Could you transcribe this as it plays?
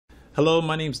Hello,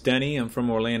 my name's Denny. I'm from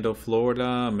Orlando, Florida.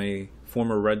 I'm a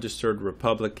former registered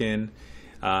Republican.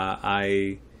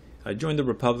 I joined the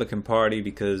Republican Party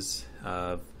because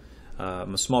I'm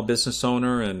a small business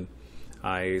owner and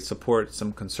I support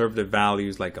some conservative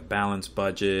values like a balanced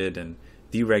budget and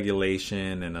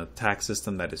deregulation and a tax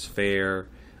system that is fair.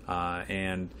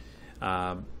 And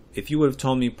If you would have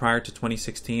told me prior to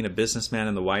 2016 a businessman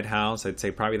in the White House, I'd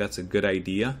say probably that's a good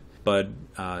idea. But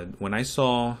when I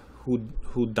saw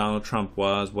who Donald Trump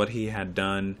was, what he had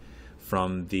done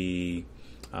from the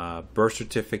birth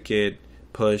certificate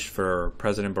push for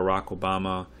President Barack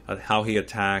Obama, how he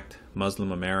attacked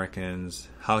Muslim Americans,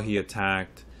 how he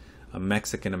attacked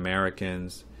Mexican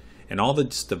Americans, and all the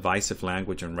just divisive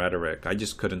language and rhetoric, I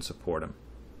just couldn't support him.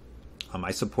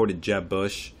 I supported Jeb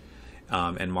Bush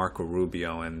and Marco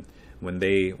Rubio, and when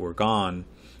they were gone,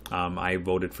 I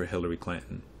voted for Hillary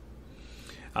Clinton.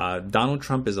 Donald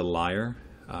Trump is a liar.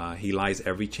 He lies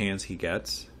every chance he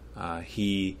gets.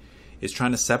 He is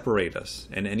trying to separate us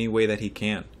in any way that he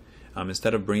can,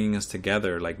 instead of bringing us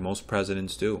together like most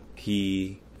presidents do.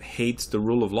 He hates the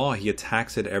rule of law. He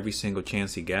attacks it every single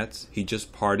chance he gets. He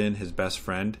just pardoned his best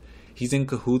friend. He's in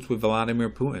cahoots with Vladimir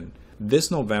Putin. This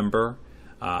November,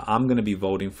 I'm going to be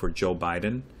voting for Joe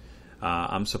Biden.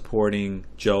 I'm supporting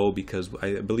Joe because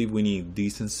I believe we need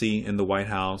decency in the White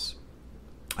House.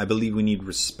 I believe we need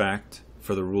respect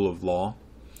for the rule of law.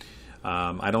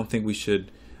 I don't think we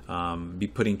should be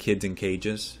putting kids in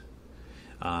cages.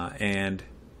 And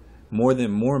more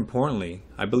importantly,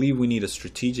 I believe we need a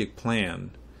strategic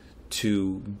plan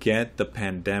to get the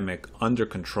pandemic under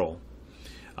control.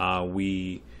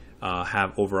 We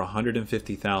have over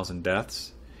 150,000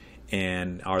 deaths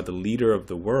and are the leader of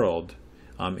the world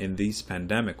in this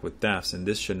pandemic with deaths, and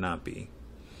this should not be.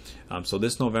 So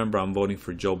this November, I'm voting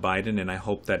for Joe Biden, and I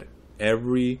hope that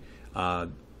every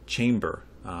chamber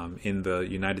in the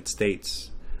United States,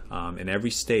 in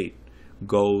every state,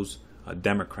 goes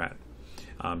Democrat.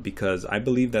 Because I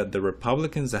believe that the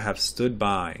Republicans that have stood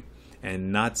by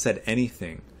and not said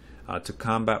anything to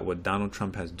combat what Donald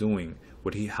Trump has doing,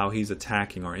 how he's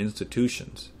attacking our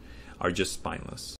institutions, are just spineless.